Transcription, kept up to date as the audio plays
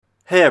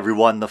Hey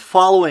everyone, the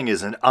following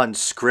is an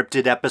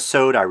unscripted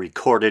episode I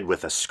recorded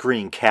with a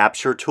screen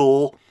capture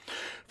tool.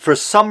 For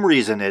some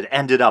reason, it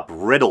ended up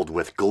riddled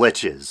with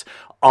glitches,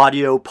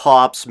 audio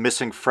pops,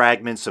 missing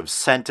fragments of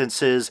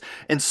sentences,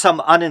 and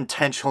some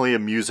unintentionally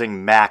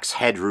amusing Max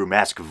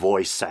Headroom-esque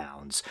voice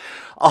sounds.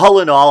 All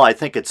in all, I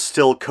think it's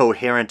still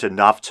coherent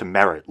enough to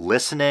merit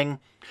listening,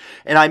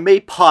 and I may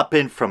pop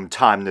in from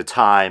time to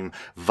time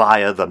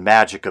via the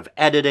magic of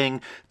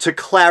editing to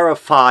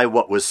clarify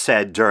what was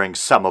said during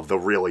some of the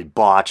really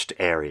botched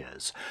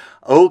areas.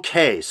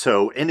 Okay,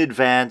 so in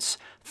advance,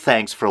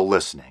 thanks for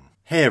listening.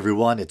 Hey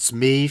everyone, it's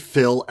me,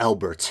 Phil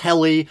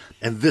Albertelli,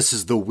 and this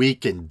is The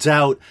Week in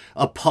Doubt,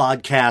 a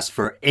podcast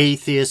for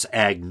atheists,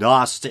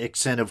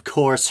 agnostics, and of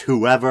course,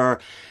 whoever,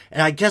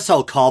 and I guess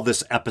I'll call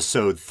this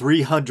episode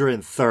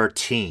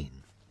 313.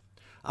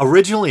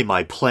 Originally,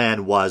 my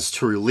plan was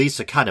to release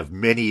a kind of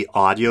mini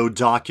audio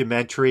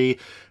documentary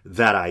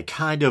that I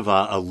kind of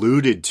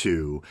alluded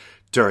to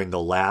during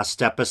the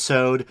last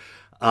episode.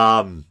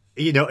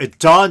 It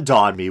dawned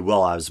on me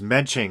while I was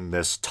mentioning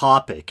this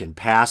topic in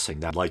passing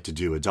that I'd like to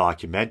do a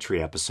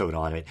documentary episode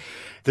on it.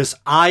 This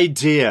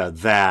idea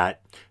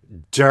that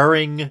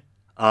during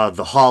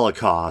the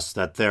Holocaust,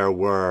 that there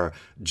were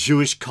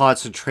Jewish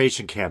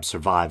concentration camp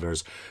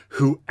survivors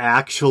who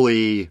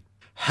actually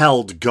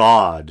held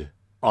God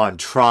on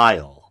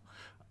trial,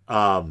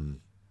 for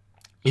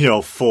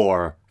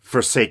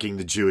forsaking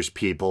the Jewish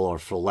people or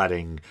for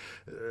letting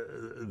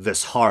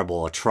this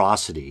horrible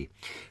atrocity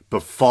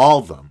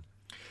befall them.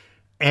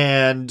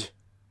 And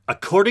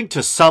according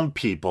to some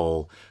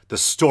people, the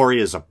story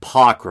is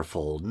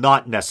apocryphal,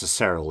 not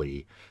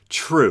necessarily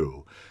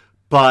true.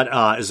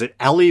 But is it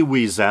Elie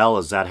Wiesel?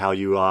 Is that how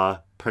you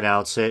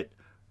pronounce it?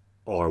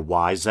 Or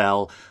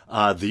Wiesel,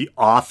 the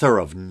author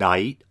of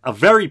Night, a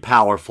very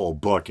powerful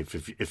book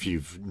if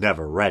you've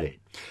never read it.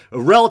 A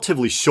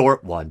relatively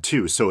short one,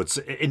 too, so it's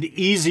an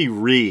easy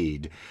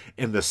read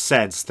in the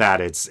sense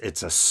that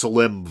it's a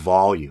slim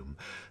volume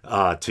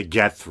to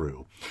get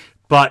through.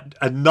 But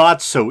a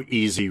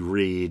not-so-easy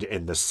read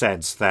in the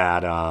sense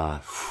that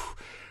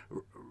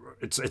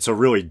it's a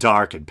really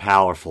dark and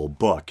powerful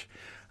book.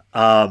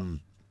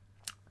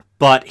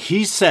 But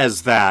he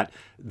says that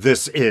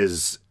this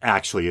is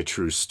actually a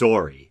true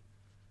story.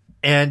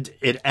 And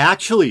it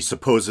actually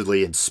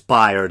supposedly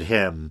inspired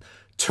him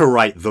to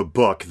write the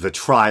book The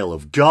Trial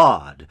of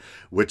God,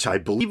 which I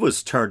believe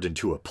was turned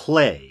into a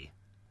play.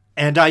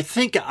 And I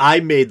think I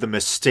made the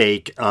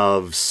mistake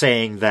of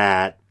saying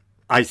that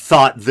I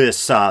thought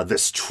this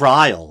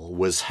trial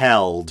was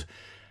held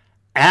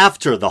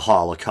after the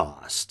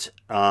Holocaust.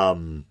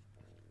 But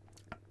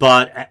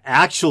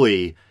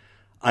actually,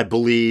 I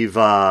believe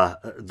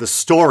the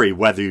story,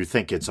 whether you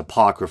think it's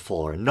apocryphal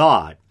or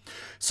not,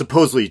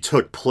 supposedly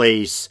took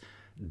place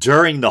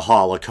during the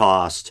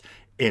Holocaust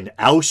in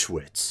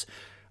Auschwitz.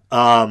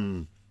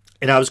 And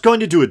I was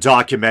going to do a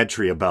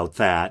documentary about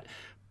that,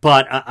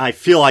 but I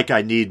feel like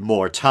I need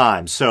more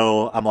time.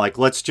 So I'm like,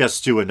 let's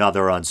just do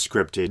another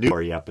unscripted news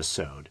story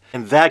episode.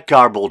 And that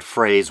garbled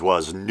phrase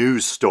was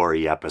news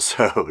story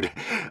episode,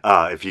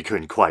 if you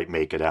couldn't quite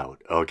make it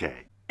out.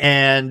 Okay.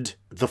 And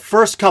the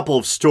first couple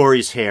of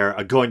stories here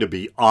are going to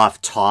be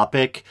off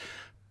topic,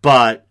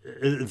 but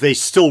they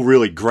still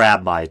really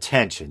grab my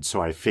attention, so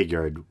I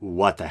figured,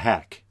 what the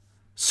heck?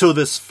 So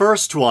this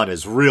first one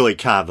is really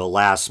kind of a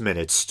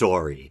last-minute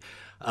story.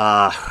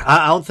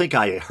 I don't think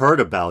I heard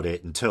about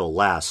it until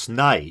last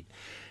night,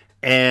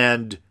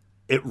 and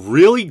it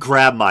really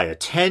grabbed my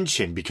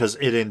attention because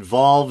it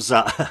involves,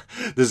 this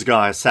is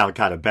going to sound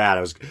kind of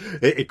bad,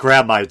 it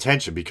grabbed my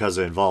attention because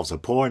it involves a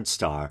porn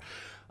star.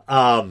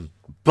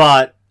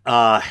 But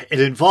it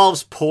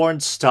involves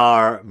porn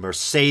star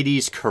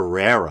Mercedes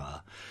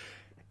Carrera.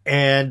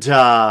 And,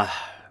 I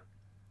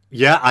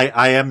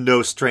am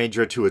no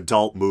stranger to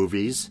adult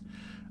movies.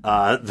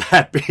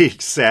 That being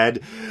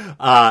said,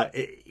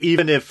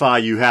 even if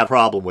you have a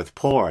problem with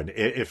porn,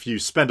 if you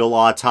spend a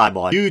lot of time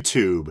on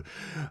YouTube,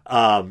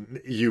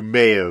 you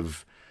may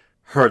have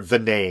heard the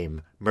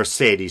name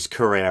Mercedes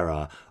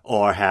Carrera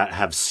or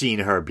have seen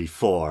her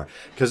before.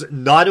 Because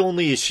not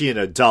only is she an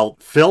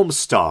adult film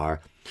star,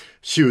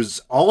 she was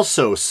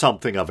also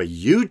something of a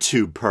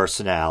YouTube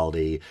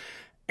personality,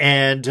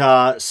 and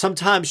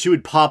sometimes she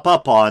would pop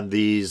up on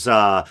these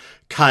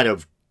kind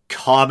of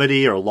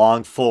comedy or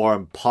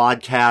long-form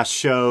podcast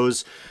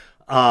shows.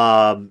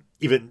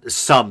 Even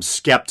some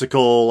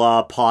skeptical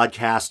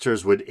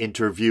podcasters would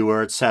interview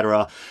her,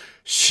 etc.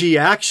 She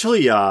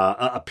actually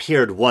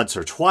appeared once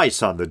or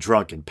twice on The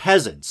Drunken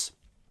Peasants.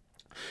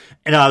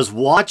 And I was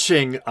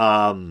watching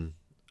a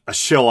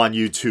show on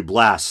YouTube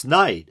last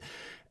night,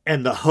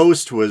 and the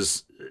host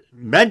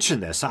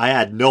mentioned this. I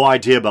had no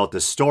idea about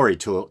this story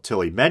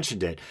till he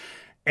mentioned it.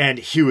 And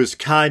he was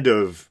kind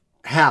of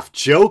half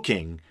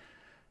joking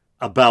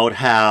about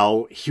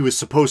how he was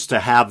supposed to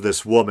have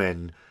this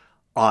woman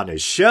on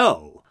his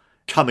show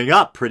coming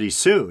up pretty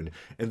soon.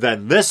 And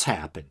then this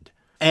happened.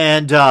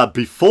 And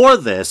before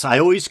this, I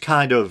always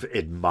kind of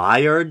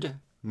admired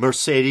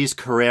Mercedes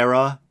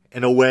Carrera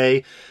in a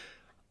way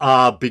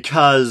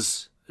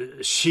because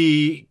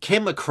she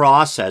came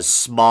across as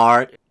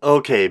smart.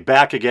 Okay,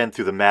 back again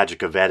through the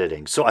magic of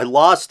editing. So I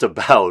lost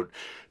about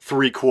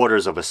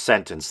 3/4 of a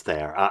sentence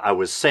there. I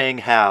was saying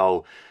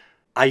how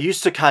I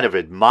used to kind of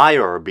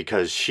admire her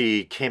because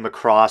she came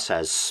across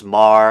as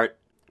smart,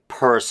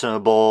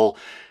 personable,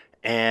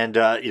 and,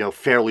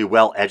 fairly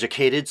well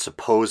educated,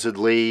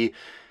 supposedly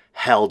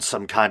held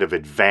some kind of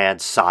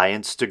advanced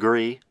science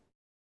degree.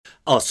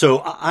 Oh,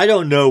 so I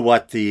don't know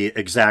what the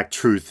exact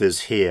truth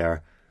is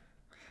here.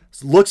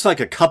 Looks like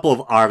a couple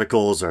of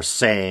articles are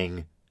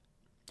saying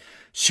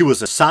she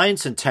was a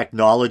science and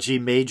technology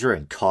major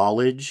in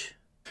college.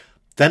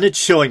 Then it's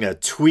showing a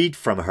tweet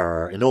from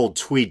her, an old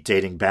tweet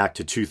dating back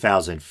to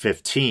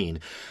 2015.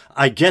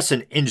 I guess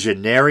an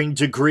engineering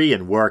degree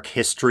in work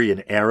history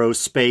and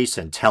aerospace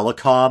and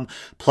telecom,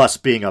 plus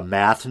being a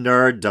math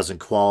nerd doesn't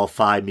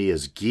qualify me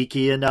as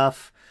geeky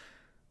enough.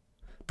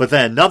 But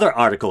then another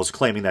article is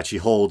claiming that she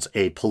holds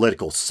a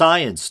political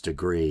science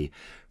degree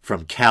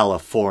from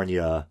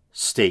California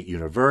State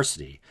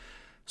University.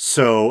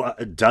 So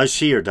does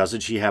she or doesn't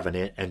she have an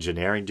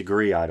engineering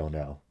degree? I don't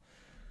know.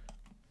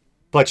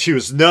 But she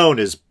was known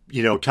as,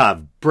 kind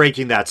of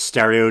breaking that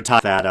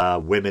stereotype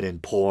that women in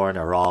porn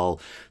are all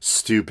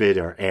stupid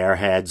or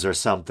airheads or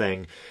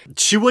something.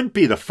 She wouldn't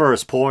be the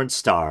first porn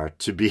star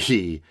to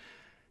be,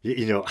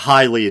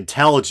 highly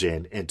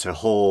intelligent and to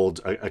hold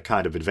a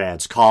kind of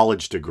advanced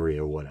college degree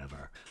or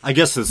whatever. I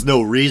guess there's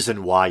no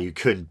reason why you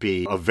couldn't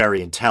be a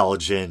very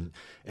intelligent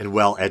and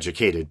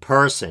well-educated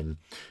person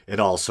and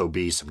also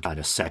be some kind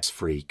of sex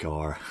freak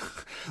or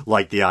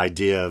like the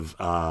idea of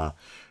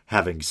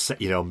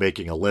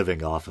making a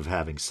living off of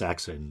having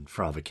sex in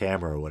front of a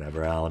camera or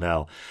whatever. I don't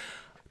know.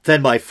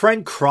 Then my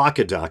friend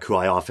Crocoduck, who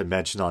I often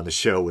mention on the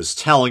show, was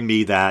telling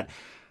me that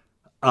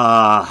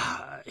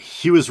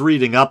he was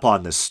reading up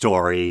on this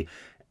story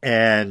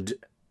and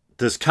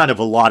there's kind of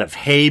a lot of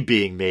hay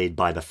being made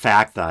by the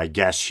fact that I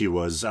guess she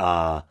was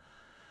pro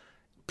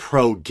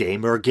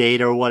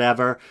Gamergate or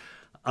whatever.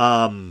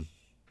 And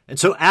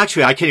so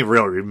actually I can't even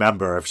really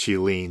remember if she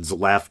leans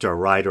left or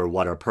right or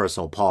what her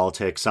personal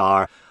politics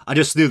are. I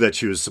just knew that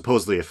she was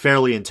supposedly a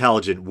fairly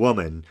intelligent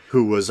woman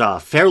who was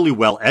fairly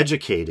well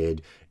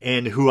educated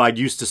and who I'd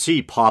used to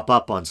see pop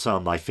up on some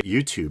of my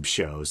YouTube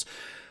shows.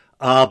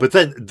 But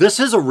then this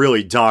is a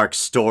really dark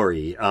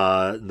story.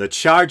 The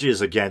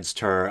charges against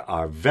her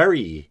are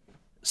very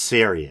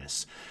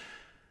serious.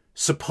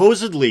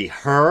 Supposedly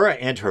her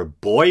and her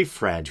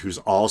boyfriend, who's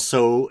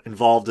also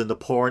involved in the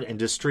porn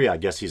industry, I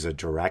guess he's a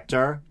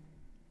director,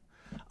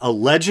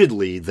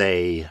 allegedly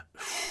they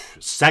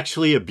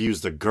sexually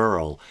abused a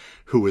girl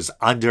who was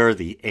under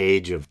the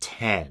age of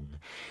 10.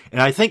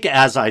 And I think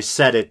as I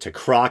said it to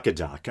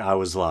Crocoduck, I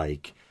was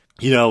like,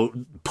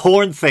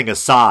 porn thing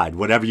aside,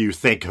 whatever you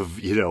think of,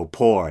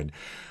 porn,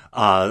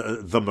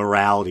 the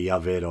morality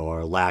of it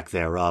or lack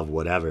thereof,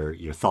 whatever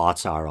your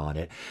thoughts are on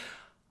it,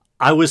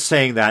 I was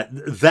saying that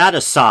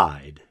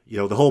aside,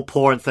 the whole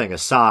porn thing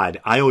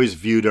aside, I always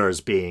viewed her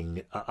as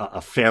being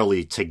a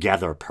fairly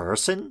together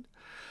person,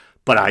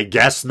 but I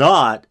guess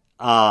not.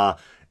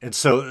 And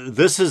so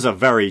this is a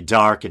very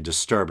dark and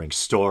disturbing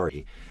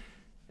story.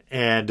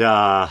 And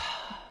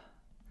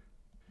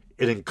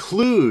it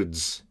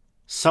includes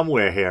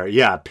somewhere here,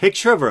 a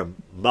picture of her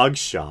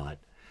mugshot.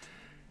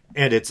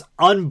 And it's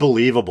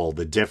unbelievable,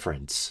 the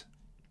difference.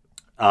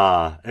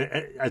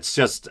 It's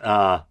just,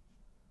 I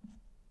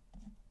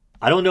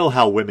don't know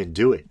how women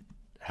do it.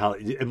 How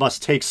it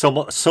must take so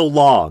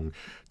long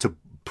to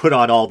put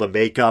on all the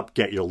makeup,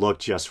 get your look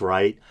just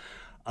right.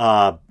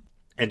 And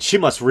she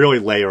must really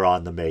layer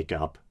on the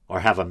makeup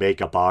or have a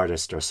makeup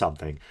artist or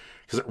something.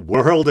 Because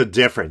world of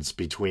difference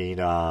between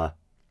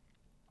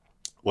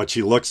what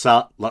she looks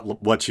like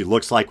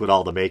with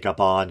all the makeup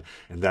on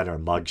and then her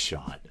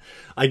mugshot.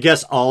 I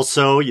guess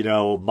also,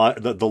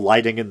 the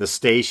lighting in the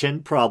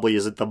station probably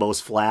isn't the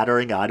most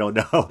flattering. I don't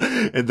know.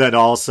 And then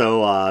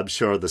also, I'm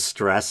sure the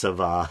stress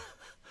of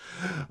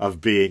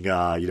being,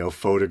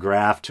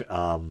 photographed,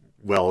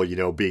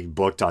 being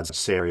booked on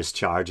serious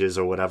charges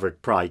or whatever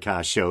probably kind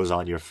of shows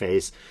on your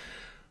face.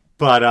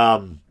 But,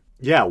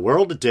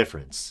 world of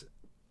difference.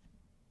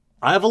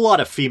 I have a lot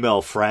of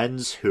female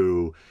friends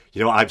who,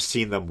 I've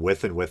seen them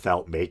with and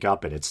without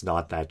makeup, and it's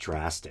not that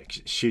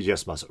drastic. She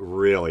just must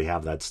really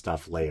have that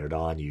stuff layered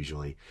on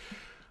usually.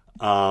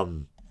 But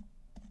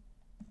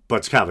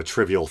it's kind of a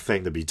trivial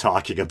thing to be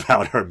talking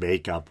about her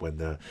makeup when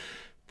the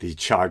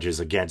charges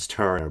against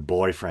her and her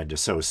boyfriend are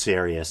so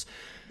serious.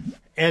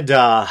 And,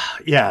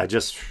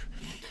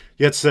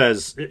 it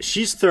says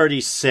she's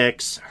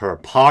 36. Her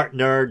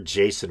partner,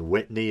 Jason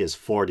Whitney, is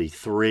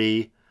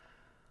 43.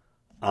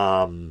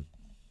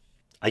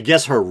 I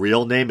guess her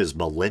real name is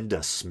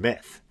Melinda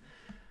Smith.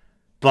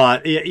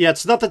 But,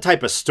 it's not the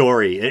type of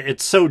story.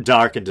 It's so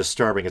dark and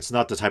disturbing. It's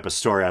not the type of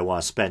story I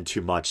want to spend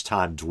too much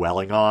time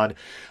dwelling on.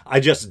 I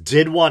just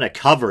did want to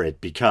cover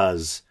it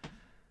because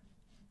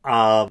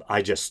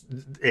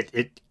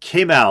it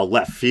came out of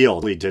left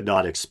field. We did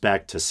not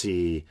expect to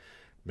see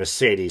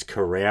Mercedes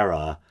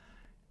Carrera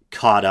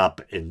caught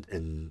up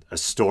in a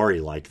story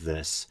like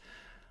this.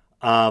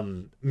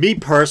 Me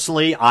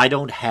personally, I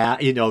don't have,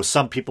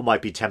 some people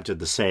might be tempted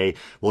to say,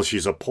 well,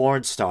 she's a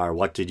porn star.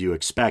 What did you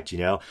expect?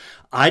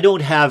 I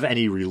don't have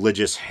any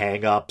religious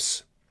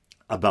hang-ups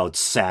about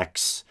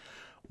sex.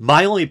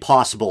 My only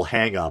possible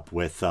hang-up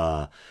with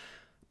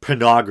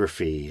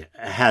pornography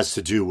has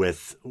to do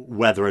with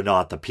whether or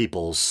not the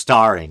people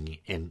starring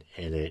in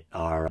it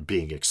are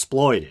being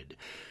exploited.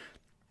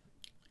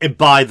 And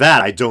by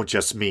that, I don't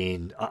just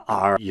mean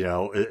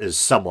is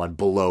someone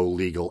below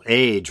legal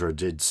age, or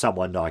did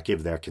someone not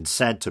give their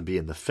consent to be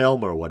in the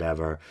film or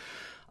whatever.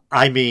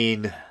 I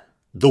mean,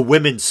 the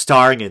women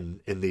starring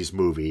in these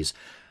movies,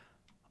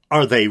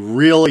 are they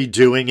really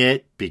doing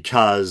it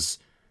because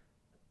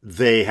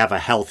they have a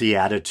healthy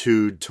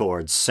attitude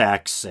towards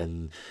sex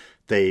and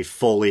they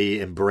fully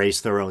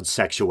embrace their own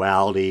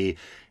sexuality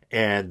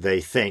and they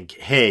think,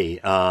 hey,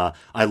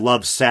 I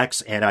love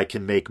sex and I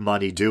can make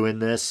money doing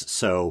this,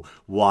 so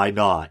why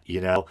not,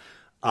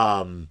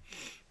 Or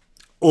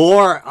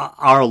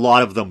are a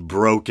lot of them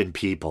broken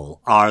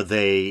people? Are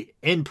they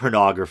in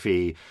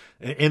pornography,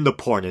 in the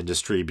porn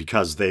industry,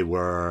 because they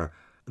were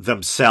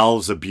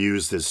themselves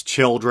abused as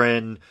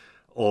children,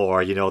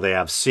 or, they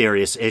have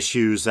serious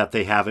issues that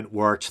they haven't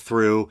worked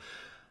through?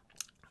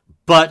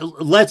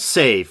 But let's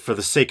say, for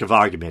the sake of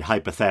argument,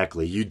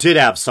 hypothetically, you did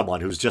have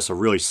someone who's just a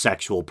really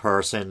sexual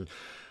person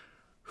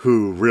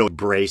who really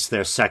embraced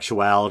their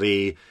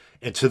sexuality,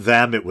 and to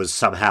them it was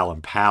somehow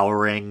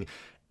empowering,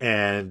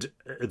 and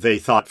they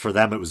thought for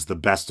them it was the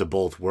best of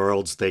both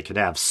worlds. They can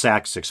have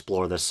sex,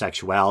 explore their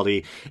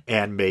sexuality,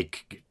 and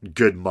make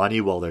good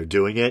money while they're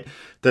doing it.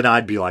 Then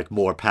I'd be like,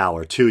 more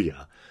power to you.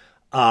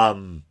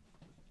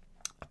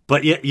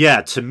 But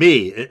yeah, to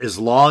me, as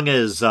long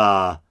as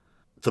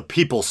the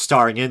people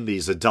starring in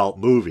these adult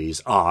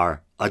movies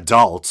are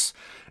adults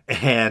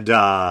and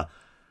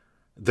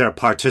they're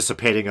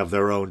participating of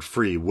their own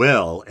free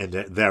will and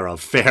they're of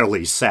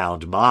fairly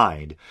sound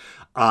mind,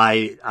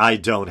 I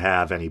don't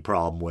have any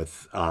problem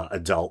with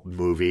adult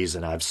movies,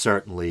 and I've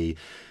certainly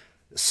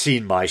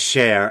seen my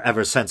share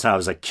ever since I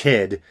was a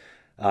kid,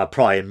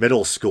 probably in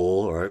middle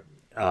school or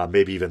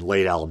maybe even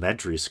late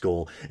elementary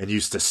school, and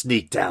used to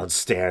sneak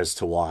downstairs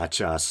to watch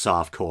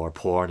softcore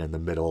porn in the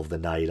middle of the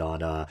night on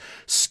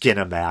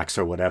Skinamax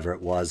or whatever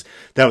it was.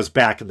 That was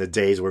back in the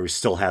days where we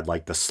still had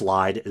like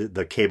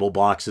the cable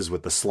boxes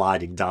with the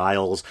sliding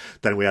dials.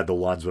 Then we had the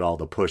ones with all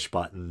the push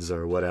buttons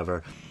or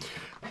whatever.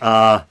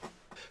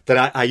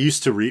 That I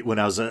used to read when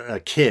I was a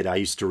kid. I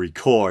used to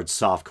record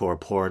softcore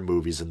porn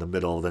movies in the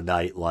middle of the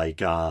night,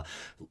 like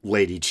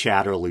Lady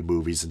Chatterley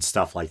movies and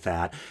stuff like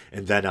that.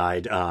 And then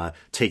I'd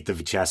take the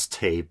VHS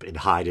tape and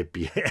hide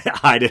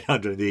it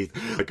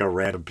underneath like a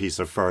random piece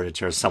of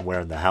furniture somewhere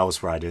in the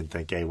house where I didn't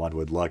think anyone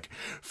would look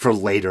for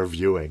later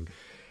viewing.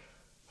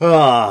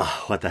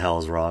 Oh, what the hell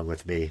is wrong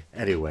with me?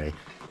 Anyway,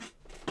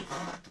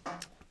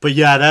 but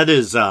yeah, that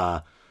is.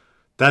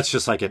 That's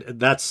just like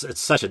it's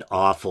such an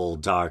awful,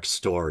 dark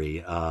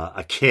story.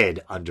 A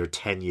kid under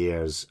 10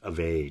 years of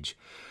age.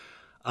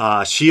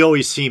 She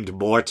always seemed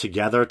more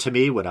together to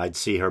me when I'd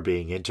see her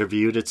being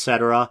interviewed,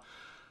 etc.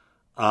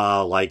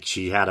 Like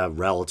she had a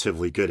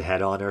relatively good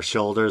head on her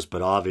shoulders,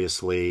 but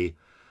obviously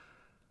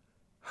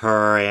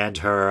her and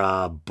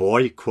her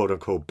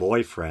quote-unquote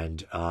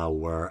boyfriend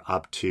were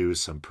up to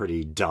some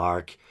pretty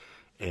dark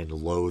and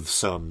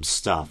loathsome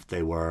stuff.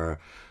 They were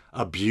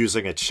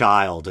abusing a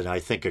child, and I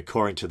think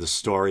according to the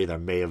story there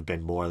may have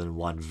been more than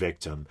one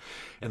victim,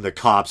 and the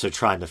cops are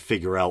trying to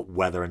figure out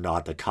whether or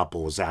not the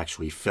couple was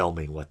actually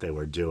filming what they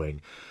were doing.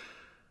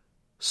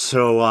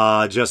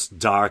 So just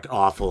dark,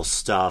 awful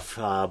stuff,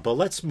 but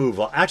let's move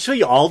on.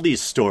 Actually, all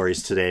these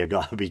stories today are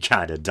going to be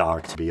kind of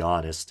dark, to be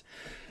honest.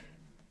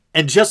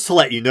 And just to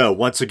let you know,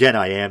 once again,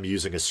 I am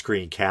using a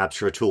screen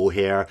capture tool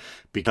here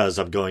because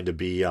I'm going to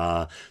be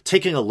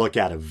taking a look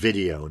at a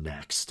video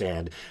next.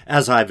 And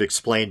as I've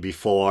explained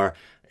before,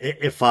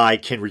 if I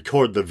can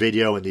record the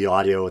video and the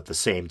audio at the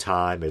same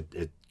time,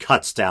 it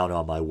cuts down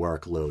on my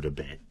workload a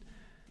bit.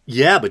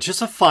 Yeah, but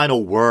just a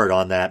final word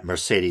on that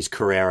Mercedes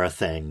Carrera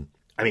thing.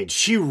 I mean,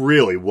 she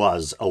really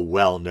was a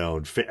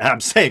well-known I'm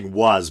saying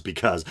was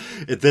because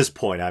at this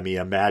point, I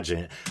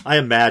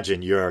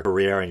imagine your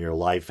career and your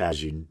life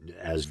as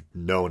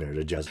known her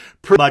to just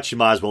pretty much you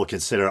might as well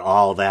consider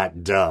all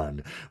that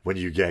done when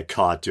you get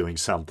caught doing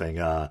something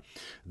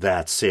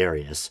that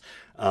serious.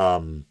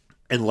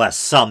 Unless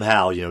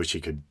somehow, she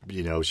could,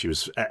 she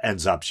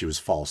was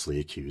falsely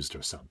accused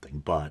or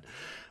something. But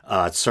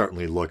it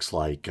certainly looks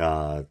like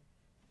the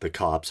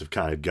cops have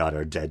kind of got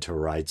her dead to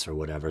rights or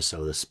whatever,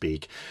 so to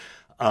speak.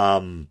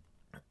 And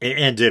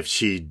if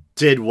she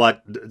did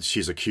what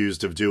she's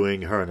accused of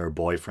doing, her and her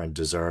boyfriend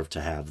deserve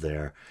to have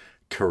their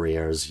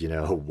careers,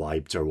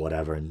 wiped or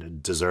whatever,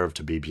 and deserve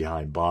to be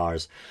behind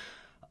bars.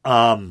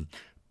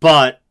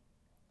 But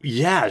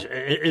yeah,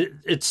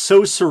 it's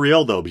so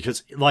surreal though,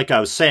 because like I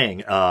was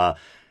saying,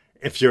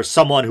 if you're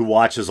someone who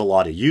watches a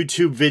lot of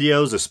YouTube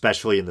videos,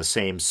 especially in the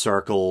same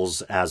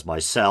circles as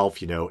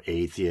myself,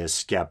 atheist,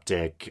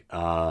 skeptic,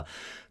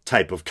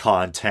 type of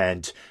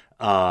content,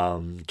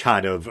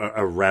 kind of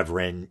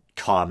irreverent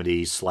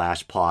comedy /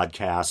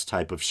 podcast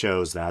type of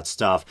shows, that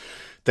stuff,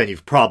 then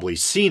you've probably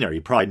seen her.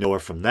 You probably know her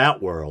from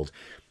that world.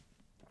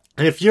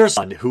 And if you're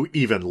someone who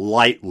even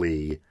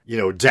lightly,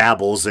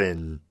 dabbles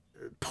in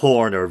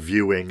porn or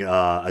viewing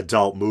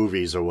adult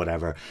movies or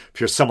whatever, if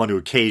you're someone who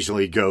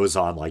occasionally goes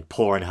on like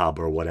Pornhub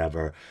or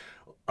whatever,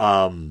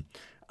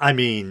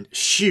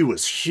 she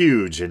was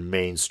huge in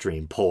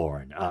mainstream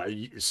porn.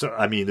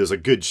 There's a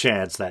good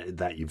chance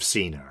that you've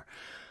seen her.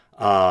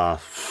 I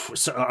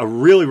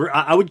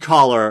would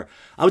call her,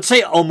 I would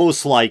say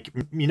almost like,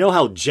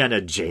 how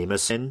Jenna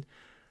Jameson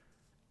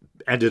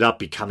ended up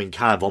becoming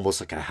kind of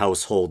almost like a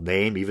household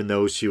name, even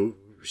though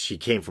she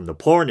came from the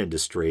porn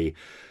industry.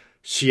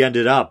 She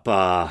ended up,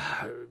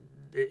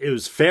 it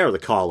was fair to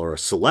call her a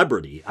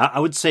celebrity. I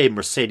would say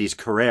Mercedes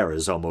Carrera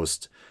is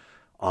almost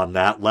on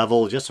that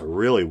level, just a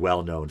really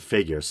well-known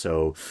figure.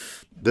 So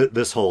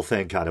this whole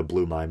thing kind of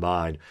blew my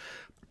mind.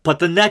 But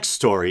the next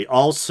story,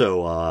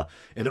 also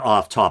an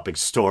off-topic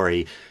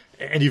story,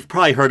 and you've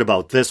probably heard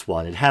about this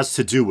one. It has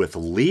to do with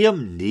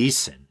Liam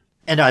Neeson.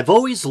 And I've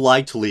always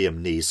liked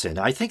Liam Neeson.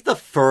 I think the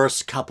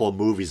first couple of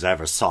movies I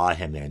ever saw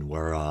him in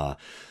were,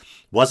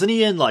 wasn't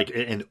he in like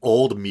an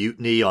Old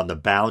Mutiny on the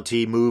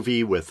Bounty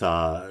movie with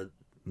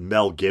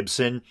Mel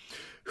Gibson?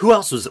 Who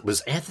else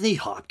was Anthony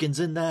Hopkins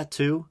in that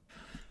too?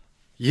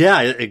 Yeah,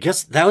 I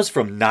guess that was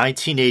from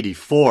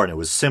 1984, and it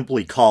was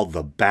simply called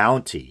The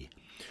Bounty.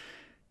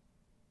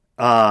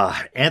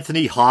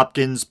 Anthony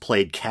Hopkins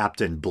played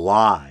Captain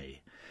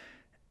Bligh,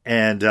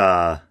 and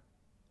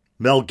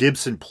Mel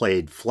Gibson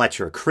played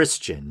Fletcher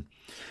Christian.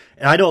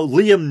 And I know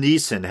Liam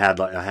Neeson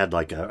had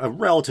like a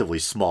relatively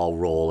small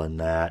role in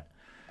that.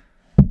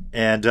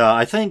 And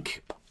I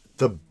think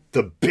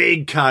the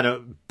big kind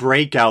of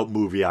breakout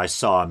movie I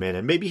saw him in,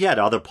 and maybe he had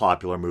other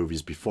popular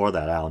movies before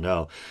that, I don't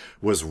know,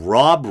 was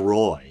Rob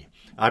Roy.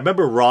 I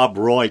remember Rob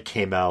Roy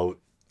came out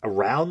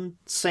around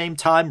the same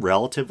time,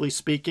 relatively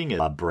speaking, in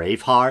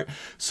Braveheart.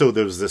 So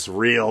there was this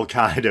real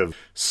kind of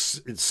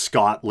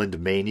Scotland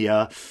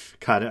mania,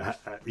 kind of,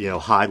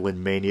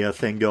 Highland mania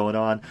thing going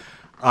on.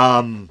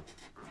 And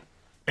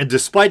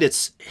despite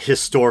its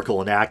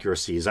historical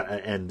inaccuracies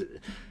and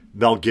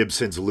Mel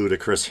Gibson's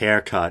ludicrous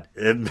haircut,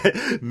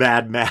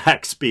 Mad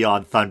Max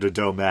Beyond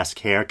Thunderdome-esque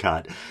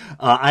haircut,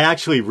 I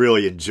actually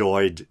really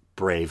enjoyed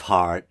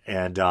Braveheart,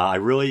 and I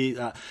really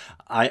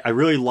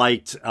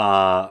liked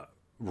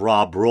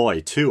Rob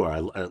Roy too, or I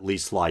at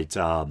least liked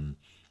Liam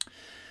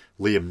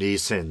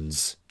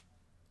Neeson's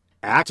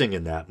acting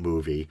in that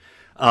movie.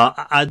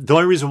 The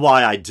only reason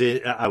why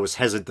I was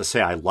hesitant to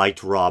say I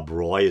liked Rob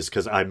Roy is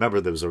because I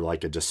remember there was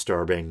like a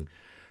disturbing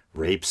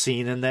rape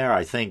scene in there.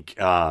 I think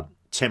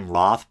Tim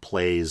Roth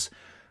plays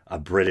a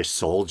British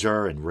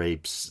soldier and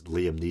rapes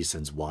Liam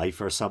Neeson's wife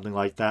or something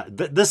like that.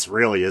 This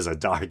really is a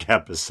dark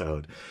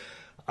episode.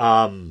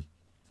 And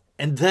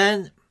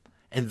then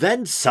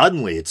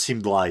suddenly it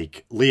seemed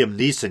like Liam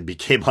Neeson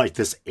became like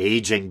this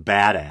aging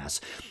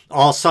badass.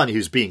 All of a sudden he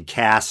was being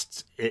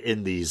cast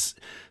in these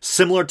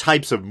similar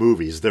types of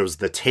movies. There was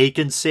the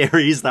Taken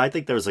series. I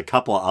think there was a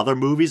couple of other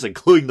movies,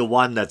 including the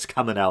one that's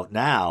coming out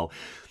now,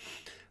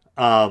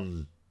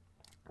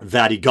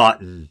 that he got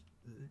in.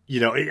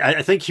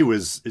 I think he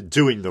was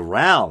doing the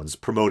rounds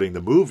promoting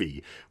the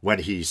movie when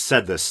he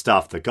said this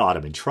stuff that got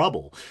him in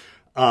trouble.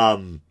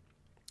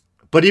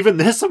 But even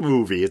this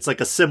movie, it's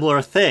like a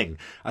similar thing.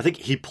 I think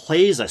he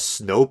plays a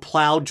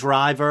snowplow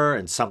driver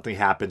and something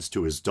happens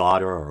to his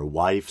daughter or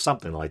wife,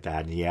 something like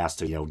that, and he has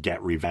to,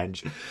 get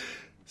revenge.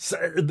 So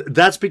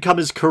that's become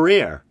his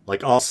career.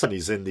 Like all of a sudden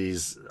he's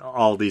in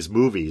all these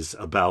movies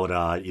about,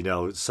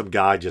 some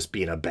guy just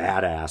being a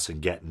badass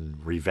and getting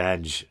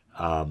revenge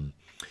on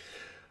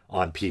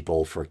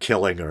people for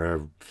killing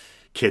or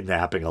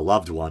kidnapping a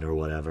loved one or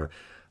whatever.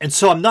 And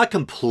so I'm not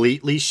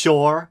completely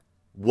sure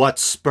what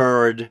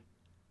spurred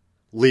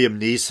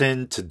Liam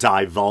Neeson to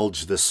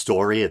divulge the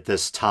story at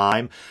this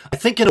time. I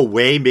think in a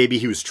way maybe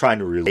he was trying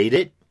to relate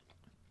it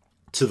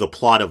to the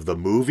plot of the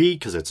movie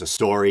because it's a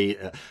story,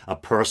 a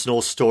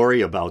personal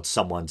story about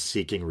someone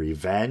seeking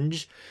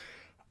revenge.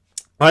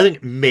 I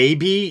think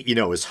maybe,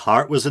 his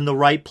heart was in the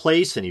right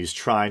place and he was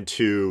trying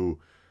to,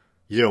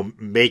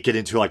 make it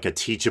into like a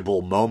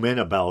teachable moment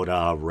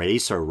about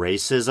race or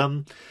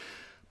racism.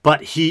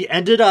 But he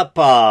ended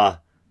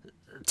up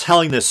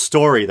telling this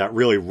story that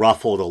really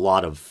ruffled a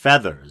lot of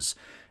feathers.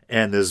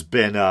 And there's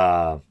been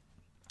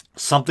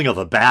something of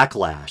a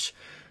backlash.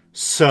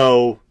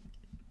 So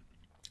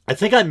I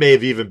think I may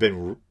have even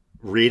been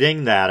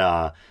reading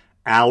that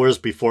hours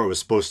before it was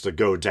supposed to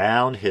go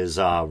down, his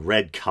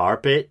red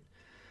carpet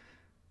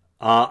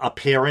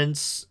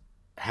appearance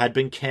had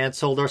been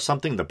canceled or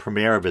something. The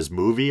premiere of his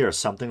movie or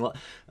something.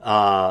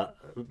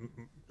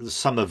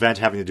 Some event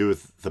having to do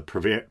with the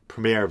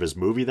premiere of his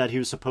movie that he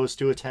was supposed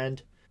to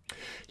attend.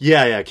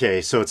 Yeah,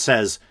 okay. So it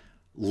says,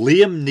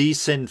 Liam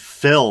Neeson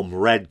film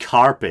red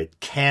carpet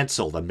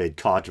canceled amid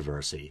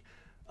controversy.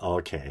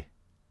 Okay.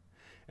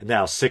 And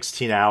now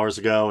 16 hours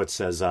ago, it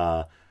says,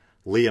 Liam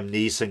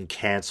Neeson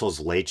cancels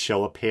late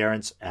show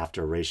appearance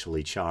after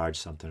racially charged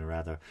something or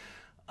other.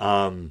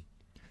 But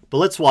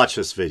let's watch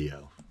this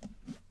video.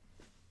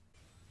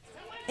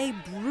 A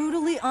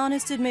brutally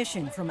honest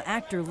admission from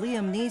actor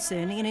Liam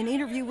Neeson in an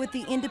interview with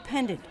The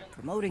Independent,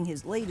 promoting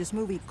his latest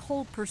movie,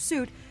 Cold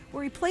Pursuit,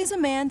 where he plays a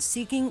man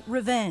seeking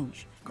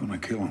revenge. Gonna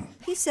kill him.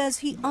 He says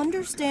he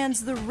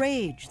understands the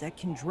rage that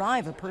can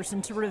drive a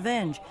person to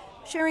revenge,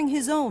 sharing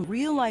his own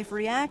real-life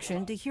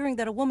reaction to hearing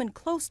that a woman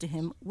close to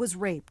him was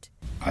raped.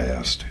 I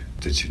asked,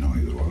 did she know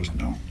who it was?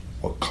 No.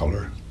 What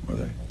color were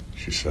they?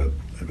 She said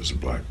it was a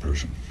black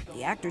person.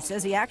 The actor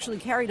says he actually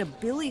carried a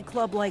billy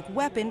club-like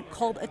weapon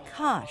called a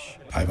kosh.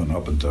 I went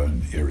up and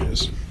down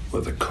areas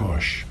with a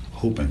kosh,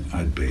 hoping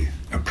I'd be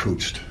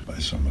approached by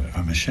somebody.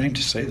 I'm ashamed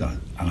to say that.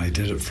 And I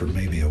did it for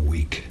maybe a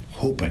week,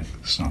 hoping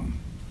some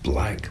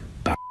black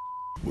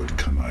would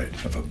come out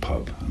of a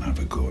pub and have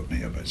a go at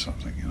me about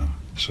something,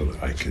 so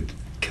that I could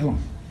kill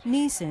him.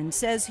 Neeson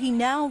says he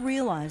now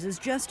realizes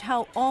just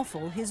how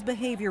awful his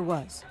behavior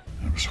was.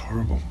 It was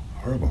horrible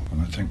when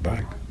I think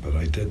back, but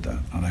I did that,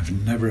 and I've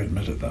never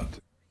admitted that.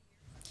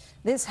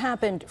 This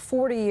happened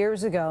 40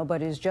 years ago,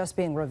 but is just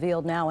being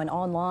revealed now. And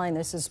online,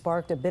 this has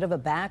sparked a bit of a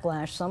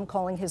backlash, some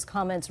calling his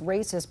comments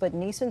racist. But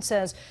Neeson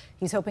says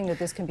he's hoping that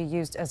this can be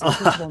used as a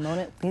teachable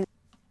moment.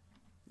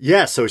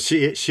 Yeah, so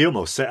she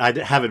almost said, I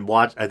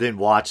didn't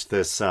watch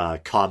this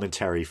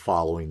commentary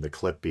following the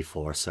clip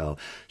before, so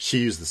she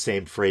used the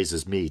same phrase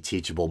as me,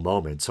 teachable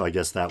moment. So I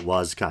guess that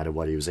was kind of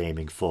what he was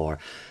aiming for.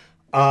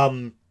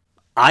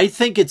 I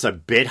think it's a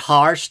bit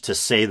harsh to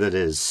say that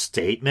his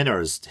statement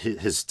or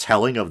his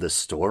telling of the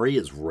story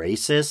is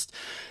racist,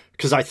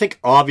 because I think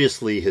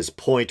obviously his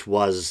point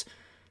was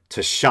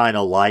to shine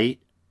a light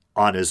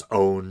on his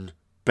own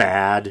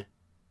bad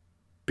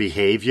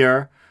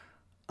behavior.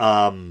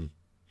 And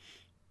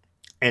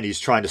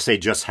he's trying to say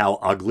just how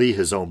ugly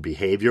his own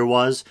behavior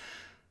was.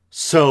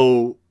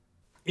 So,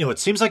 it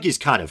seems like he's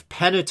kind of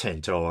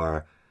penitent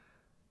or,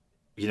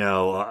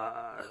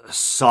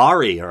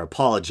 sorry or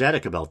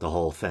apologetic about the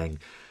whole thing.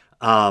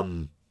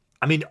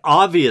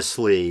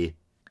 Obviously,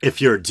 if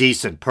you're a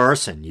decent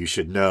person, you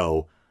should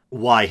know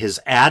why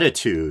his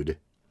attitude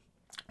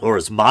or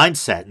his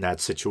mindset in that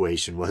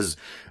situation was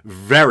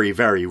very,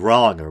 very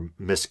wrong or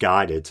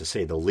misguided, to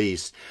say the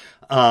least.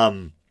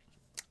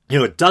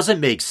 It doesn't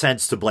make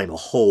sense to blame a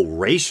whole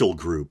racial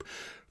group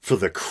for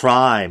the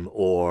crime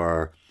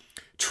or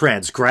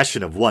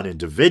transgression of one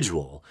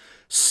individual.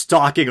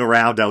 Stalking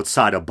around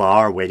outside a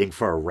bar waiting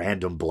for a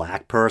random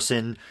black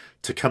person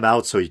to come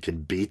out so you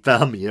can beat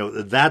them,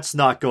 that's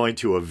not going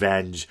to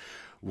avenge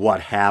what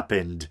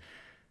happened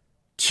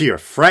to your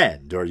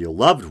friend or your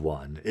loved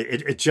one.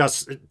 It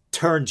just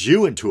turns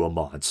you into a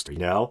monster,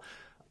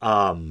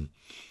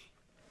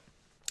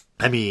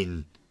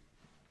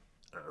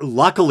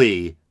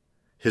 luckily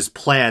his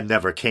plan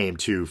never came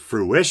to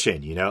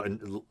fruition,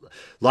 and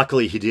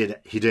luckily he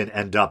didn't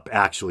end up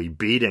actually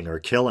beating or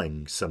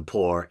killing some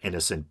poor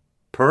innocent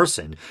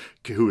person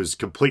who is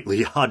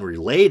completely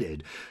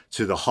unrelated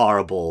to the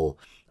horrible,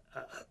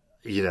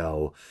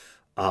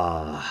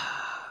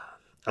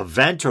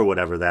 event or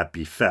whatever that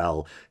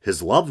befell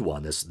his loved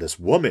one, this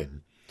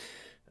woman.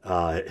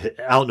 I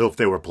don't know if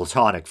they were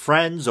platonic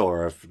friends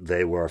or if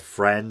they were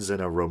friends in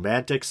a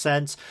romantic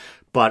sense,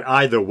 but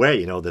either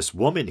way, this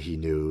woman he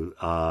knew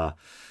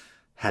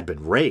had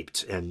been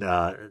raped. And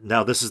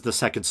now this is the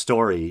second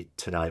story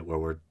tonight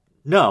where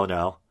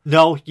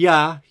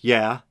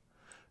yeah.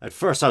 At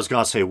first I was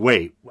going to say,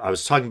 wait, I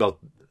was talking about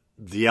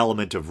the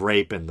element of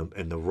rape in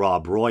the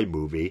Rob Roy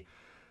movie,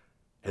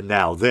 and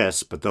now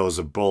this, but those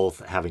are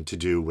both having to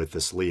do with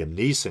this Liam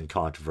Neeson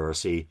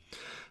controversy.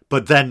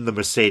 But then the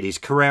Mercedes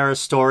Carrera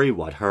story,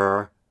 what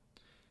her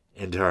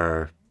and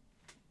her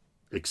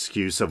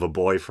excuse of a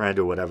boyfriend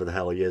or whatever the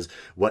hell he is,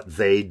 what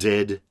they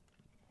did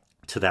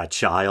to that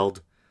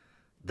child,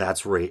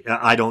 that's rape.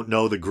 I don't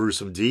know the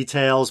gruesome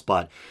details,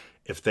 but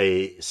if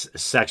they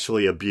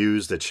sexually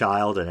abused a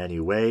child in any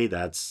way,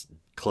 that's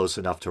close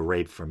enough to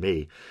rape for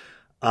me.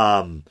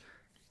 So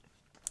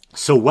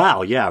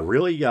wow, yeah,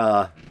 really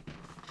a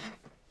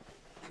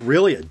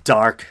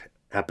dark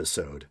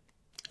episode.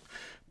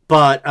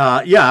 But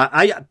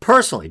I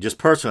personally,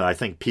 I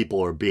think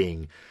people are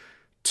being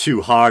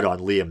too hard on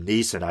Liam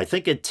Neeson. I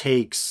think it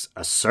takes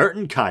a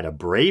certain kind of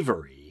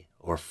bravery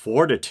or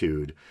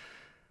fortitude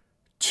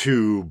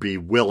to be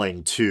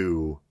willing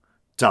to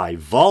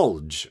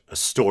divulge a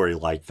story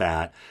like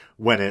that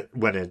when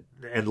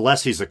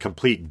unless he's a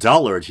complete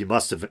dullard, he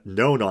must have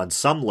known on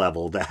some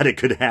level that it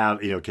could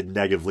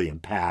negatively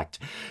impact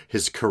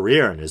his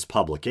career and his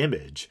public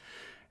image.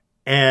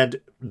 And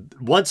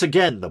once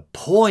again, the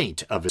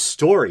point of his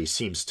story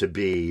seems to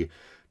be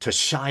to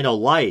shine a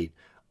light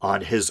on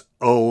his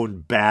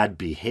own bad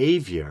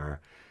behavior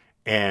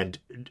and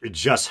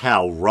just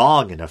how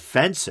wrong and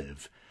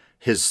offensive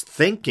his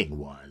thinking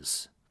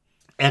was.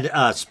 And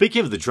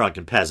speaking of the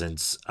Drunken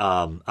Peasants,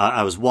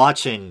 I was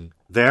watching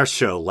their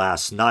show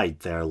last night,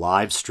 their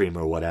live stream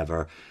or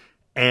whatever,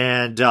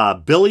 and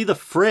Billy the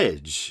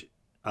Fridge,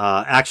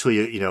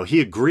 actually, he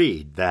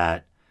agreed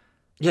that,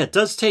 yeah, it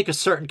does take a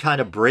certain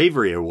kind of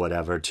bravery or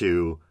whatever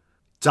to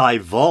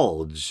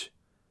divulge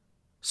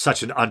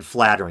such an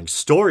unflattering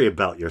story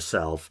about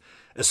yourself,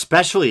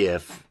 especially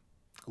if,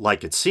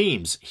 like it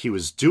seems, he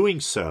was doing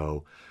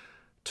so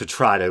to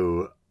try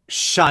to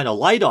shine a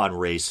light on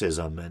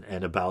racism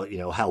and about,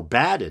 how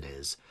bad it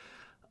is.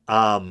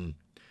 And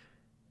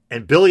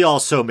Billy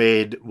also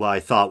made what I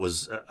thought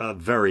was a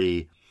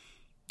very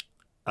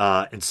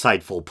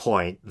insightful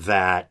point,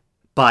 that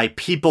by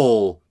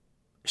people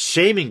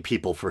shaming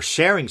people for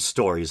sharing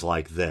stories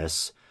like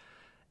this,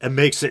 it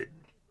makes it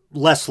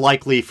less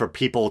likely for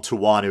people to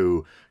want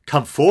to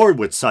come forward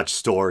with such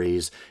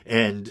stories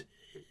and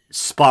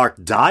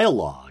spark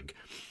dialogue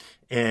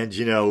and,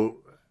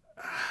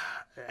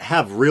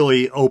 have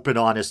really open,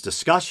 honest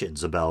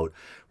discussions about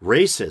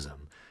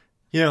racism.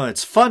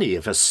 It's funny,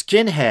 if a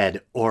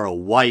skinhead or a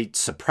white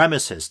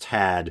supremacist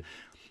had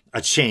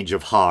a change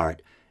of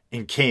heart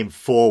and came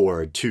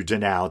forward to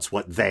denounce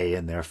what they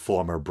and their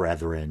former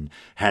brethren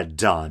had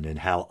done and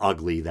how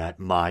ugly that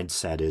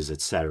mindset is,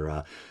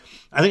 etc.,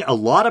 I think a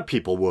lot of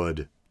people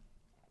would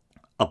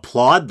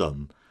applaud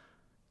them,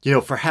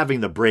 for having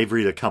the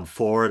bravery to come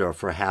forward, or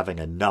for having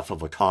enough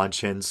of a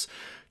conscience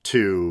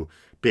to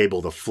be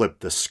able to flip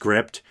the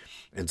script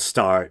and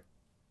start,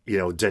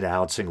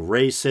 denouncing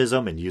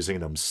racism and using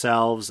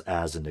themselves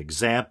as an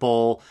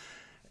example,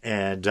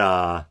 and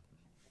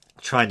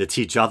trying to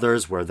teach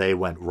others where they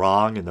went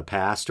wrong in the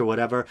past or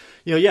whatever.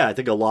 I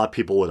think a lot of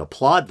people would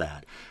applaud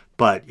that.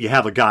 But you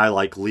have a guy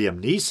like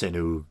Liam Neeson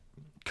who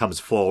comes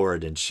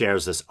forward and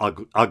shares this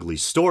ugly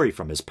story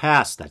from his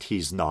past that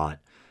he's not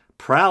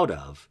proud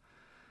of,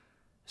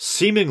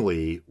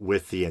 seemingly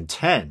with the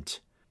intent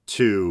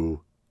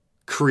to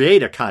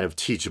create a kind of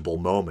teachable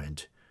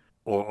moment,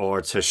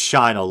 or to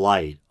shine a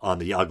light on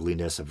the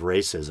ugliness of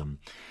racism.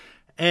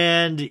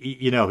 And,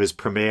 his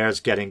premiere's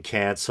getting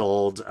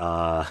canceled.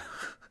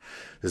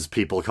 There's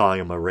people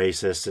calling him a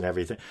racist and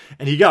everything.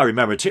 And you got to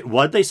remember,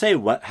 what did they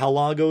say? How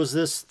long ago was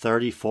this?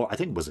 34? I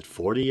think, was it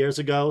 40 years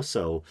ago?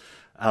 So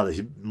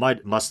he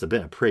must have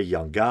been a pretty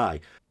young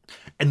guy.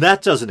 And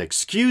that doesn't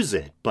excuse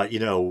it. But,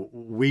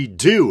 we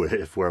do,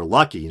 if we're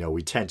lucky,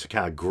 we tend to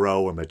kind of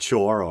grow or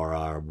mature, or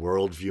our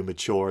worldview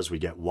matures. We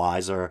get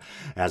wiser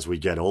as we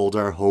get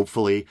older,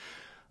 hopefully.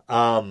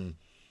 And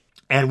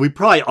we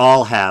probably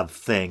all have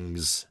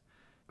things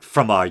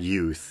from our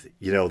youth,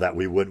 that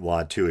we wouldn't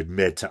want to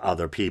admit to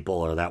other people,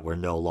 or that we're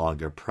no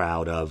longer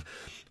proud of.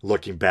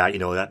 Looking back,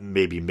 that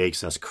maybe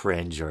makes us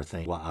cringe or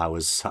think, well, I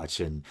was such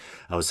an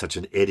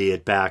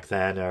idiot back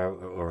then,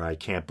 or I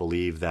can't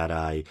believe that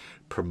I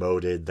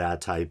promoted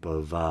that type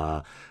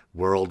of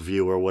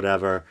worldview or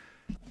whatever.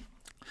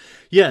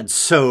 Yeah, and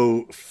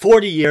so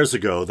 40 years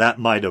ago, that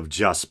might have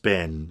just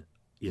been,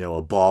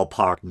 a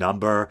ballpark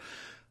number.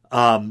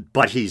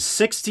 But he's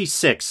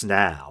 66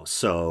 now,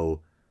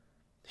 so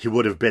he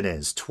would have been in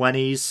his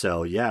 20s,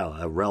 so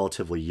yeah, a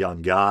relatively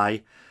young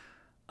guy.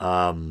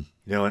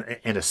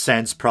 In a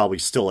sense, probably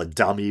still a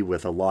dummy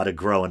with a lot of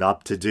growing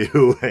up to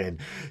do, and,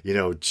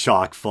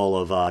 chock full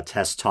of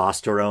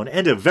testosterone,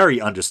 and a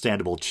very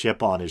understandable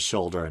chip on his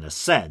shoulder in a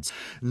sense.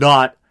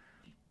 Not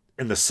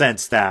in the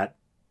sense that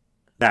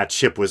that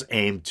chip was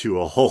aimed to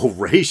a whole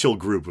racial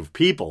group of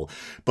people,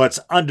 but it's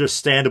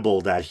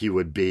understandable that he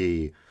would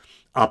be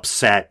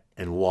upset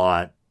and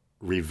want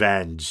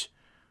revenge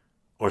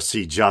or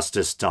see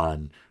justice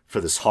done for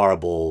this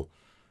horrible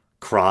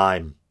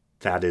crime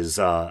that his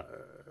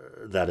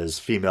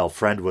female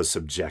friend was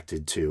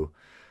subjected to.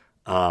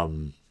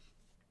 I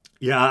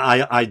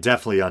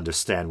definitely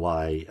understand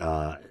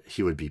why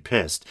he would be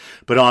pissed.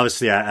 But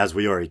obviously, as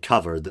we already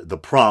covered, the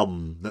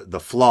problem, the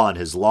flaw in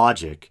his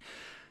logic,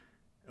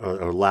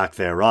 or lack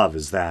thereof,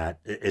 is that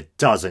it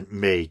doesn't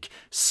make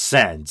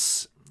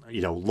sense,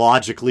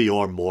 logically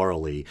or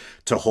morally,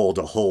 to hold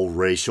a whole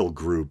racial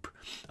group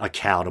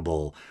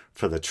accountable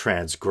for the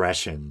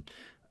transgression,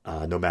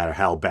 no matter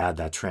how bad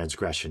that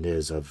transgression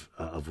is,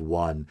 of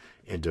one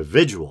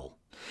individual.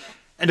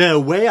 And in a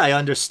way, I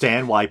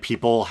understand why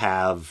people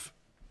have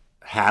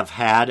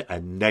had a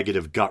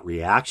negative gut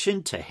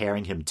reaction to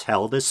hearing him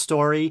tell this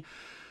story.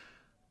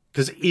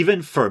 Because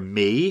even for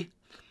me,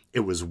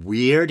 it was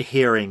weird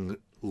hearing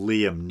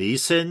Liam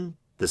Neeson,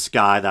 this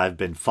guy that I've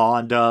been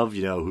fond of,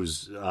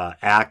 whose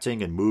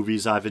acting and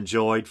movies I've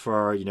enjoyed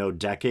for,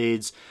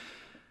 decades,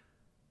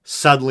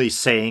 suddenly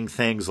saying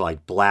things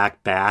like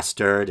black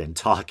bastard and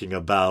talking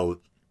about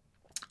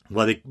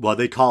what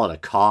they call it, a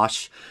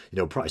kosh,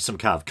 probably some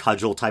kind of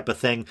cudgel type of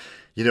thing,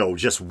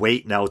 just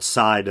waiting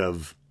outside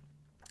of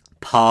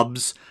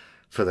pubs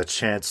for the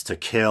chance to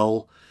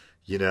kill,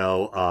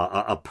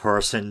 a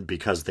person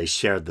because they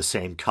shared the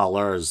same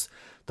color as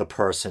the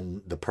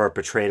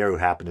perpetrator who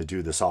happened to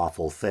do this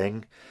awful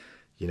thing,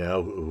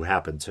 who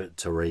happened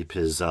to rape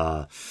his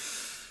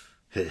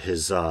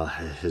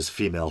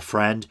female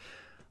friend.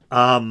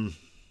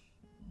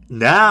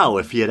 Now,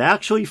 if you had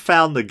actually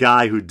found the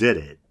guy who did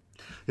it,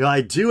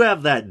 I do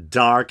have that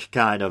dark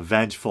kind of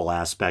vengeful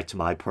aspect to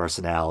my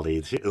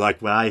personality.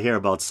 Like when I hear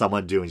about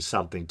someone doing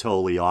something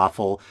totally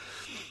awful,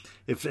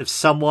 if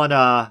someone,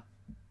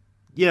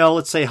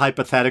 let's say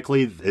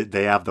hypothetically,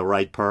 they have the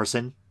right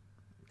person,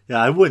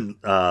 I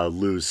wouldn't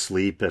lose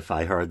sleep if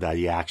I heard that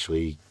he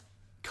actually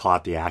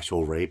caught the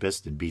actual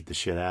rapist and beat the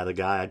shit out of the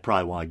guy, I'd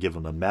probably want to give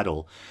him a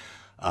medal.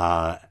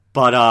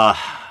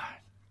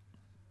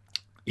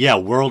 Yeah,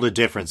 world of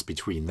difference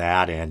between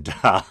that and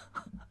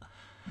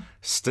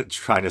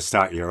trying to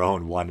start your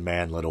own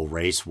one-man little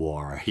race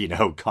war,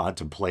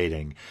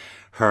 contemplating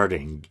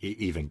hurting,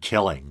 even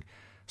killing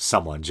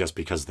someone just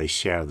because they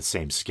share the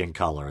same skin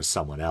color as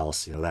someone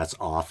else. That's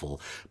awful.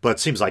 But it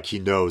seems like he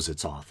knows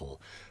it's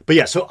awful. But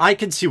yeah, so I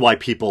can see why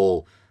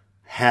people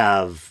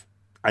have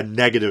a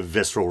negative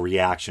visceral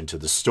reaction to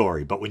the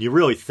story. But when you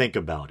really think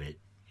about it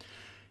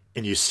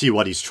and you see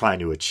what he's trying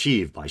to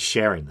achieve by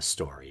sharing the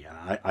story,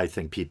 I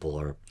think people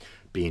are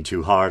being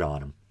too hard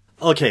on him.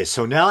 Okay,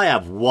 so now I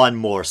have one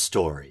more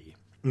story.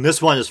 And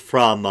this one is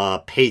from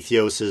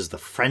Pathos's The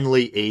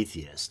Friendly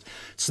Atheist.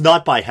 It's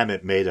not by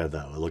Hemant Mehta,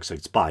 though. It looks like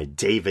it's by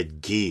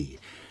David Gee.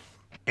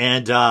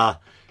 And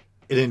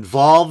it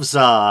involves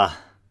the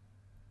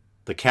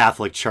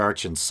Catholic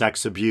Church and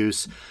sex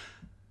abuse.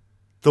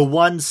 The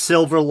one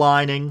silver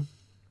lining,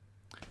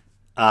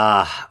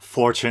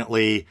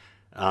 fortunately,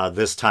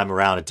 this time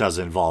around it does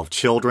involve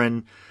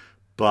children.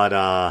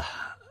 But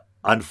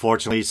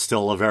unfortunately,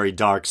 still a very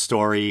dark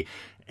story.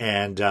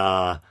 And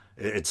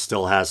it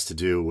still has to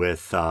do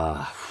with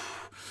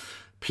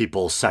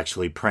people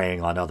sexually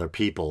preying on other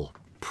people,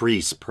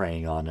 priests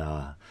preying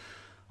on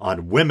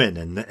women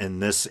in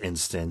this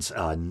instance,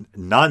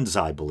 nuns,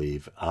 I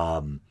believe.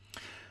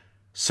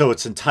 So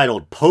it's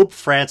entitled, Pope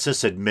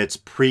Francis Admits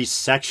Priests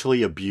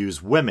Sexually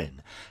Abuse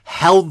Women,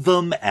 Held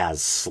Them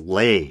as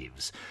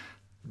Slaves.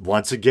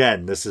 Once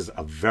again, this is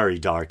a very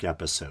dark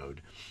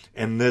episode,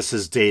 and this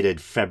is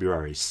dated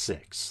February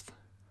 6th.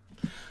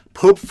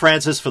 Pope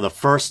Francis, for the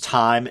first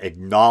time,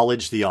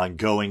 acknowledged the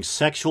ongoing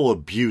sexual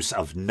abuse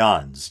of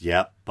nuns,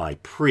 by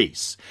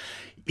priests,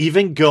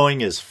 even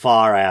going as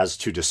far as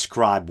to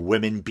describe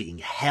women being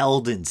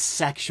held in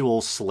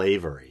sexual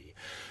slavery.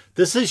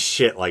 This is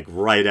shit like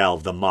right out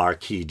of the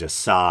Marquis de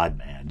Sade,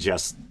 man.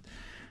 Just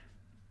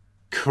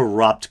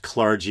corrupt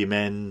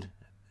clergymen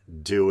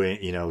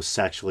doing,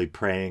 sexually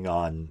preying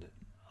on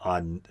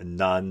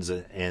nuns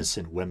and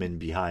innocent women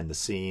behind the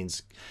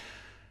scenes.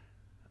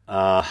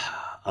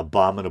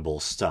 Abominable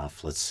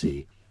stuff. Let's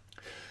see.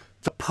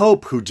 The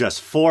Pope, who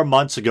just 4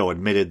 months ago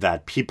admitted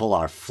that people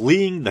are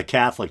fleeing the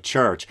Catholic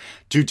Church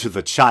due to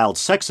the child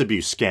sex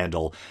abuse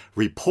scandal,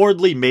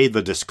 reportedly made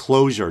the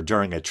disclosure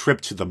during a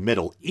trip to the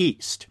Middle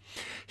East.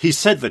 He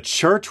said the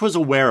Church was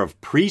aware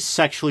of priests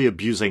sexually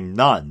abusing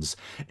nuns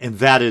and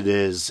that it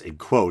is, in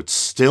quotes,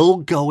 still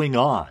going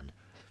on.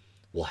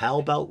 Well, how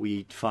about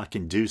we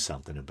fucking do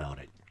something about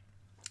it?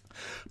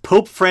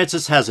 Pope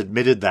Francis has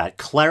admitted that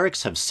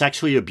clerics have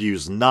sexually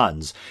abused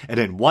nuns, and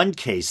in one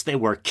case, they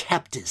were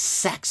kept as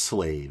sex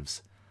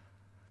slaves.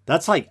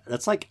 That's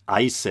like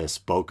ISIS,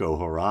 Boko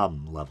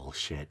Haram level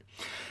shit.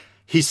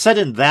 He said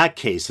in that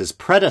case, his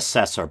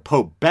predecessor,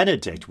 Pope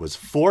Benedict, was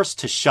forced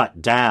to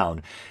shut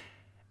down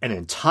an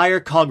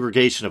entire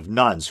congregation of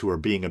nuns who were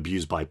being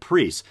abused by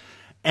priests.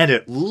 And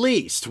at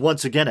least,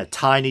 once again, a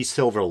tiny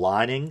silver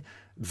lining,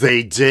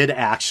 they did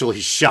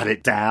actually shut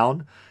it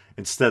down,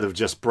 instead of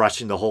just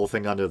brushing the whole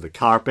thing under the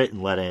carpet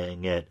and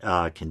letting it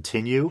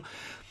continue.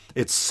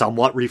 It's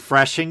somewhat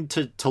refreshing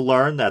to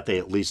learn that they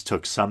at least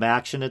took some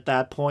action at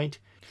that point.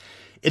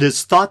 It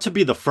is thought to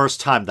be the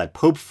first time that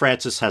Pope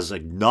Francis has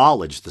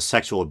acknowledged the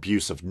sexual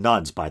abuse of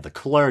nuns by the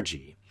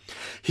clergy.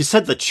 He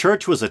said the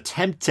Church was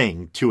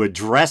attempting to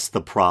address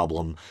the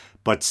problem,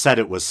 but said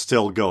it was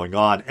still going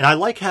on. And I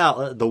like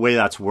how the way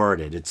that's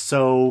worded. It's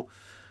so,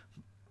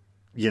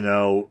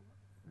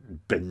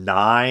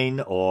 benign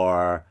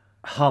or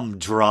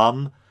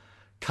humdrum,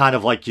 kind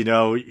of like, you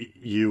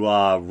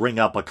ring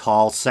up a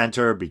call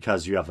center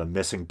because you have a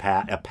missing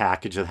a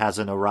package that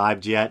hasn't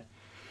arrived yet.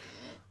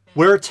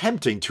 We're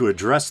attempting to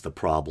address the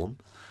problem.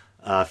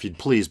 If you'd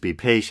please be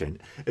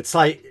patient. It's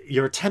like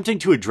you're attempting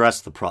to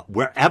address the problem.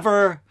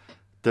 Wherever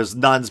there's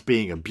nuns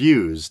being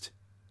abused,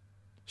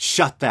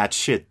 shut that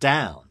shit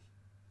down.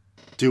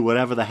 Do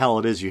whatever the hell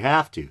it is you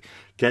have to.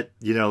 Get,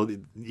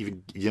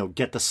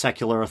 get the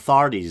secular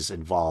authorities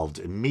involved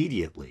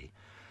immediately.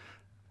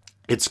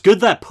 It's good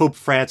that Pope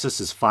Francis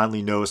is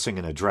finally noticing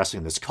and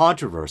addressing this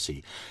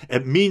controversy.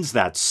 It means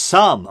that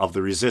some of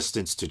the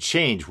resistance to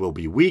change will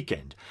be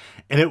weakened,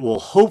 and it will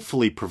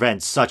hopefully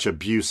prevent such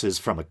abuses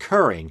from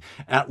occurring,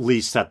 at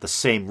least at the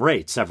same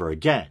rates ever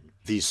again.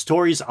 These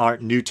stories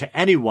aren't new to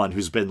anyone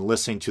who's been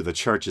listening to the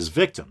Church's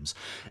victims.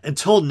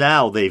 Until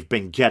now, they've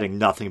been getting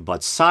nothing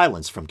but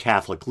silence from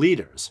Catholic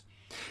leaders.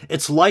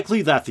 It's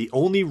likely that the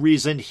only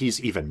reason he's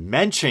even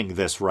mentioning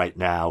this right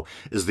now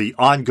is the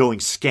ongoing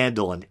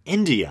scandal in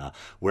India,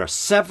 where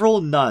several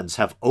nuns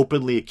have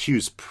openly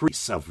accused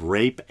priests of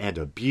rape and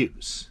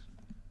abuse.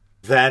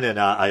 Then, and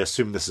I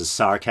assume this is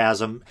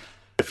sarcasm,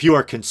 if you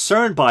are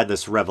concerned by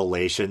this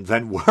revelation,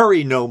 then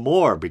worry no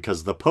more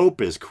because the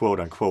Pope is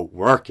quote-unquote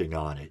working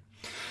on it.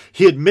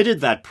 He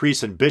admitted that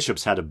priests and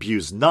bishops had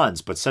abused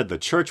nuns, but said the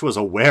Church was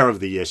aware of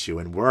the issue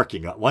and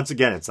working on it. Once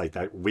again, it's like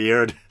that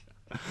weird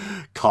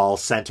call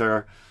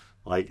center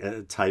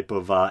type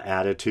of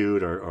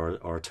attitude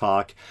or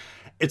talk.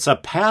 It's a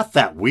path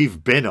that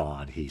we've been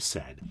on, he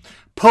said.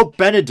 Pope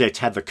Benedict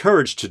had the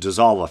courage to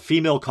dissolve a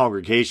female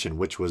congregation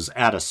which was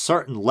at a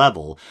certain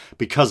level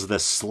because the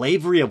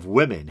slavery of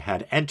women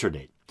had entered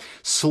it.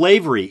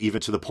 Slavery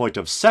even to the point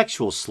of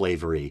sexual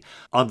slavery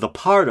on the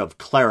part of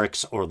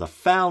clerics or the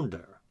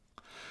founder.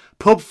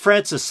 Pope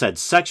Francis said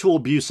sexual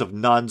abuse of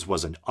nuns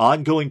was an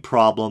ongoing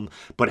problem,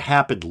 but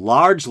happened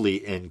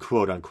largely in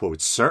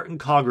quote-unquote certain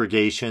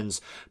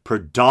congregations,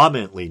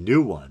 predominantly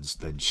new ones.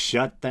 Then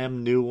shut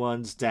them new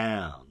ones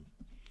down.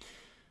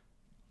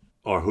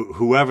 Or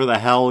whoever the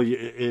hell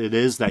it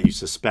is that you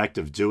suspect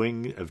of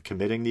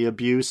committing the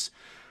abuse,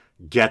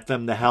 get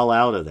them the hell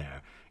out of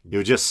there.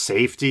 Just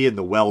safety and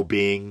the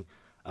well-being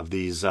of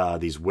these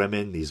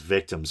women, these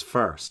victims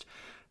first.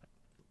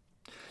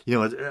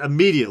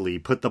 Immediately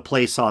put the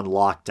place on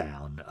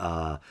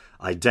lockdown.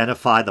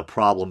 Identify the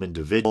problem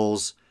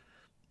individuals.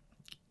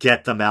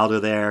 Get them out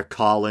of there.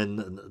 Call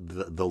in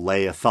the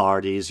lay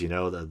authorities,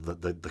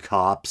 the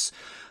cops.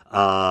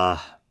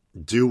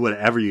 Do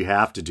whatever you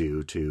have to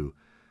do to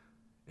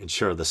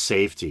ensure the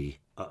safety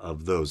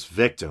of those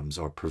victims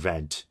or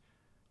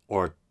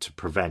to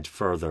prevent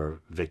further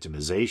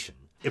victimization.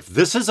 If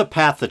this is a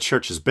path the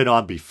church has been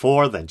on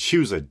before, then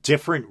choose a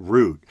different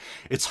route.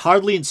 It's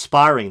hardly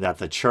inspiring that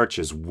the church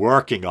is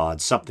working on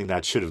something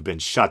that should have been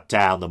shut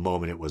down the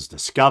moment it was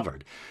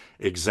discovered.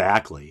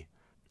 Exactly.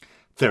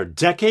 Their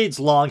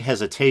decades-long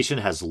hesitation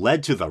has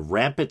led to the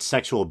rampant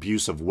sexual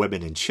abuse of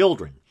women and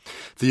children.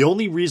 The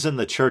only reason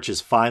the church is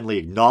finally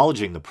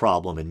acknowledging the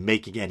problem and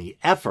making any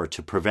effort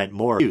to prevent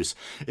more abuse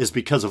is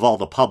because of all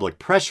the public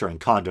pressure and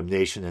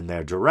condemnation in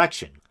their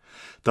direction.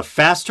 The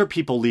faster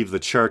people leave the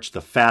church,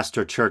 the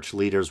faster church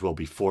leaders will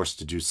be forced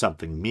to do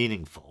something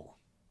meaningful.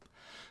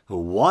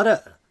 What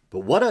a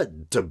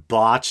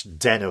debauched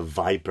den of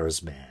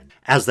vipers, man.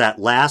 As that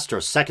last or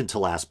second to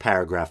last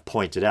paragraph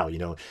pointed out,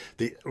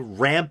 the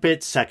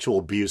rampant sexual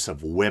abuse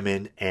of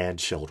women and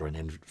children.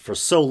 And for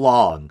so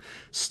long,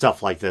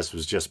 stuff like this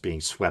was just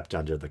being swept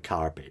under the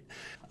carpet.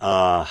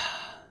 And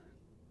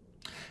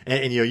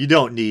you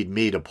don't need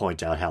me to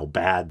point out how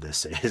bad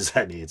this is.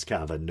 I mean, it's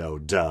kind of a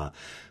no-duh.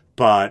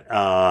 But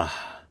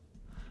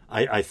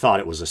I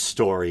thought it was a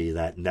story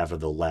that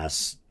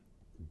nevertheless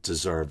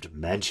deserved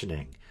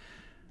mentioning.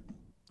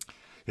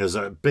 Because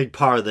a big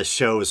part of the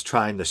show is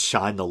trying to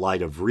shine the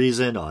light of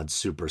reason on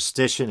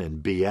superstition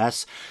and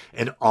BS,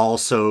 and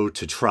also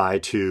to try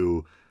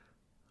to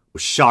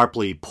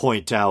sharply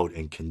point out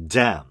and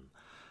condemn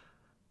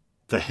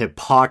the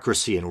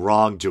hypocrisy and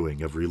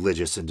wrongdoing of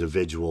religious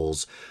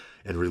individuals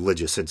and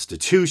religious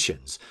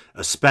institutions,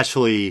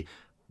 especially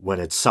when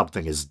it's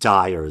something as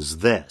dire as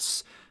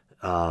this,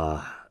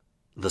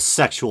 the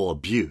sexual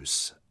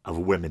abuse of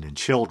women and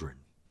children.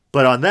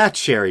 But on that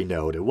cheery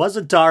note, it was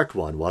a dark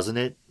one, wasn't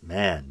it?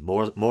 Man,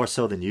 more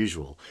so than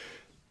usual.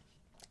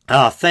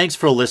 Thanks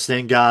for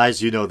listening,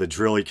 guys. You know the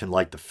drill. You can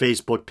like the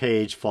Facebook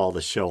page, follow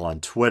the show on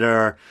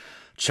Twitter,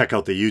 check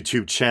out the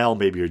YouTube channel.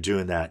 Maybe you're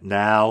doing that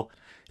now.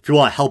 If you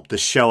want to help the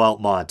show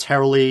out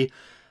monetarily,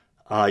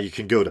 you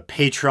can go to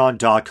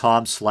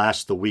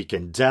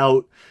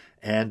patreon.com/theweekindoubt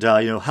and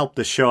help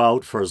the show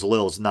out for as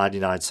little as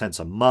 99 cents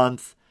a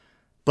month.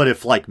 But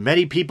if, like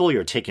many people,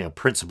 you're taking a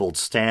principled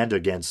stand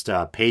against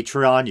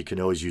Patreon, you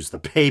can always use the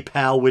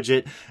PayPal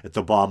widget at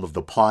the bottom of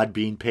the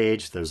Podbean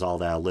page. There's all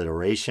that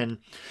alliteration.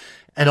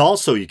 And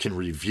also, you can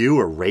review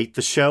or rate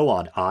the show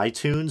on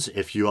iTunes.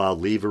 If you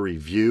leave a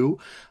review,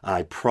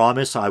 I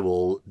promise I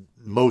will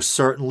most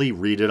certainly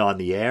read it on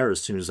the air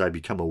as soon as I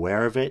become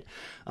aware of it.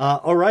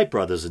 All right,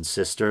 brothers and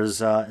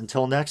sisters,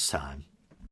 until next time.